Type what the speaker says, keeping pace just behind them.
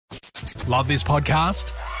Love this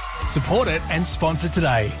podcast? Support it and sponsor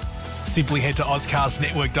today. Simply head to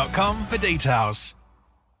ozcastnetwork.com for details.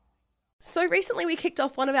 So recently we kicked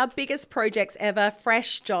off one of our biggest projects ever,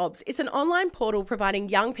 Fresh Jobs. It's an online portal providing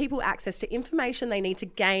young people access to information they need to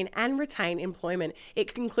gain and retain employment.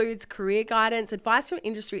 It includes career guidance, advice from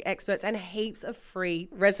industry experts, and heaps of free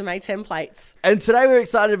resume templates. And today we're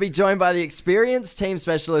excited to be joined by the experienced team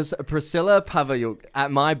specialist, Priscilla Pavljuk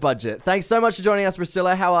at MyBudget. Thanks so much for joining us,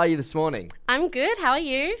 Priscilla. How are you this morning? I'm good. How are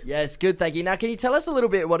you? Yes, good, thank you. Now, can you tell us a little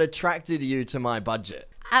bit what attracted you to MyBudget?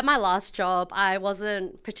 At my last job, I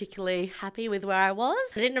wasn't particularly happy with where I was.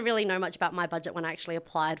 I didn't really know much about MyBudget when I actually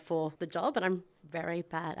applied for the job, and I'm very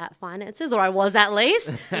bad at finances, or I was at least.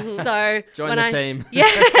 So Join the team. Yeah.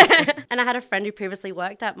 And I had a friend who previously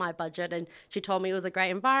worked at MyBudget, and she told me it was a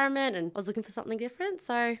great environment and I was looking for something different.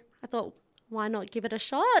 So I thought, why not give it a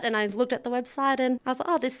shot? And I looked at the website and I was like,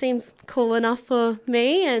 oh, this seems cool enough for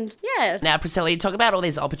me. And yeah. Now, Priscilla, you talk about all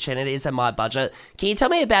these opportunities at MyBudget. Can you tell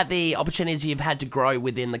me about the opportunities you've had to grow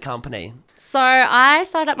within the company? So I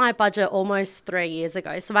started at MyBudget almost 3 years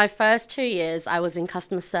ago. So my first 2 years I was in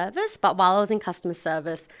customer service, but while I was in customer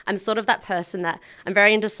service, I'm sort of that person that I'm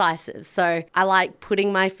very indecisive. So I like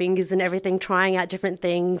putting my fingers in everything, trying out different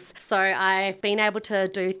things. So I've been able to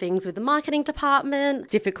do things with the marketing department,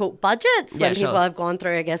 difficult budgets when people have gone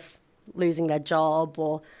through, I guess, losing their job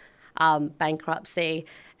or bankruptcy.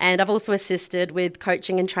 And I've also assisted with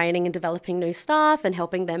coaching and training and developing new staff and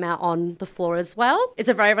helping them out on the floor as well. It's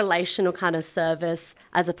a very relational kind of service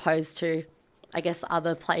as opposed to, I guess,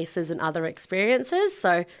 other places and other experiences.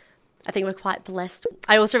 So I think we're quite blessed.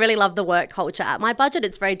 I also really love the work culture at MyBudget.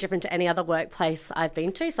 It's very different to any other workplace I've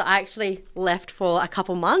been to. So I actually left for a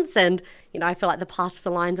couple months and, I feel like the paths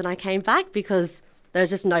aligned and I came back because there's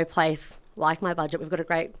just no place like MyBudget. We've got a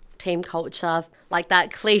great team culture, like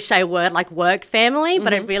that cliche word, like work family,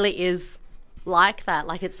 but it really is like that.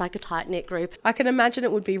 Like it's like a tight-knit group. I can imagine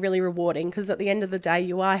it would be really rewarding because at the end of the day,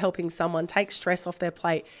 you are helping someone take stress off their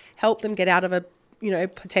plate, help them get out of a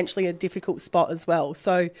potentially a difficult spot as well.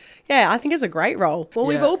 So, yeah, I think it's a great role. Well,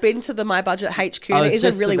 we've all been to the MyBudget HQ and it is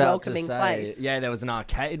a really welcoming place. Yeah, there was an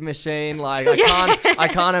arcade machine. Like, I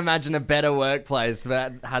can't imagine a better workplace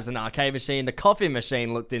that has an arcade machine. The coffee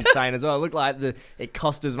machine looked insane as well. It looked like it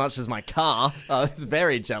cost as much as my car. I was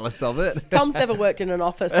very jealous of it. Tom's never worked in an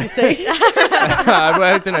office, you see. I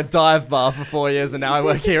worked in a dive bar for 4 years and now I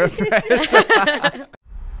work here at Fresh.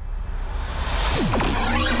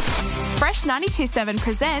 Fresh 92.7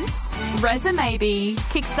 presents Resumaybe,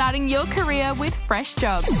 kickstarting your career with fresh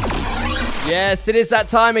jobs. Yes, it is that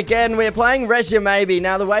time again. We're playing Resumaybe.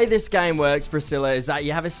 Now, the way this game works, Priscilla, is that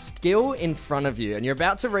you have a skill in front of you and you're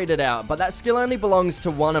about to read it out, but that skill only belongs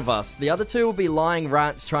to one of us. The other two will be lying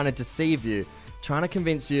rats trying to deceive you, trying to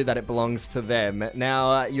convince you that it belongs to them.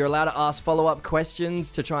 Now, you're allowed to ask follow-up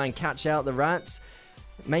questions to try and catch out the rats.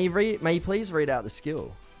 May you please read out the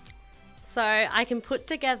skill? So I can put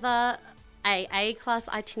together a A-class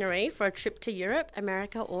itinerary for a trip to Europe,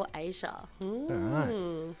 America, or Asia. All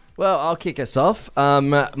right. Well, I'll kick us off.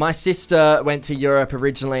 My sister went to Europe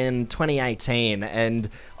originally in 2018, and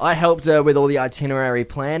I helped her with all the itinerary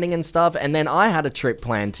planning and stuff, and then I had a trip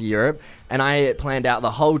planned to Europe, and I planned out the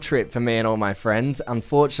whole trip for me and all my friends.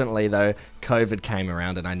 Unfortunately, though, COVID came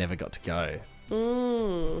around and I never got to go.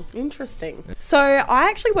 Interesting. So I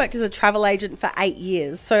actually worked as a travel agent for 8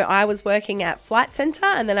 years. So I was working at Flight Centre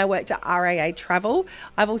and then I worked at RAA Travel.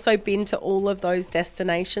 I've also been to all of those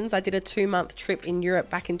destinations. I did a 2-month trip in Europe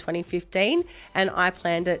back in 2015 and I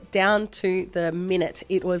planned it down to the minute.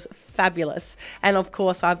 It was fabulous. And of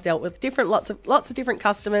course I've dealt with lots of different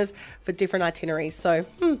customers for different itineraries. So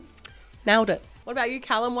nailed it. What about you,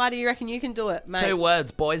 Callum? Why do you reckon you can do it, mate? 2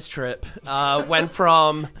 words, boys trip. Went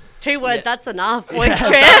from... 2 words, that's enough. Boys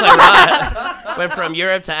trip. Exactly right. Went from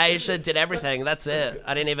Europe to Asia, did everything. That's it.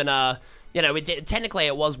 I didn't even, we did. Technically,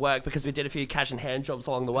 it was work because we did a few cash and hand jobs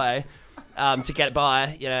along the way to get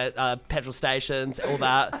by. Petrol stations, all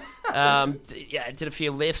that. Did a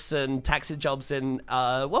few lifts and taxi jobs in.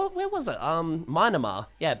 Where was it? Myanmar.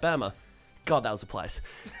 Yeah, Burma. God, that was a place.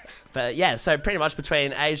 But yeah, so pretty much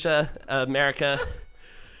between Asia, America,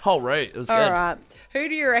 whole route. It was good. All right. Who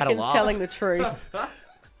do you reckon's telling the truth?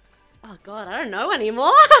 Oh, God, I don't know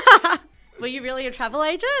anymore. Were you really a travel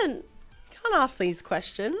agent? Can't ask these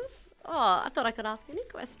questions. Oh, I thought I could ask any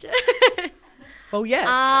question. Well, yes.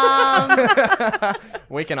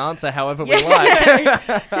 We can answer however we like.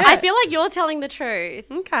 I feel like you're telling the truth.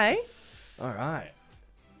 Okay. All right.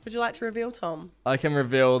 Would you like to reveal, Tom? I can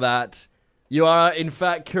reveal that you are, in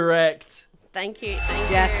fact, correct. Thank you.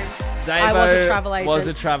 Yes. Davo I was a travel agent. Was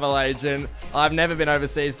a travel agent. I've never been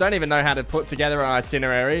overseas. Don't even know how to put together an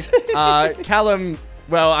itinerary. Callum,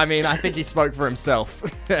 well, I mean, I think he spoke for himself.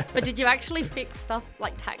 But did you actually fix stuff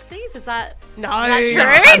like taxis? Is that No. is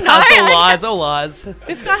that true? That's all lies, all lies.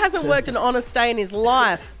 This guy hasn't worked an honest day in his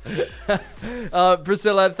life.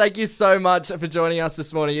 Priscilla, thank you so much for joining us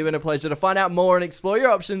this morning. You've been a pleasure. To find out more and explore your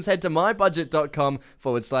options, head to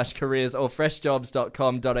mybudget.com/careers or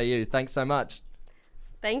freshjobs.com.au. Thanks so much.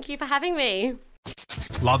 Thank you for having me.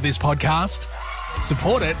 Love this podcast?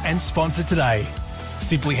 Support it and sponsor today.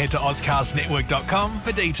 Simply head to AuscastNetwork.com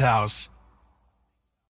for details.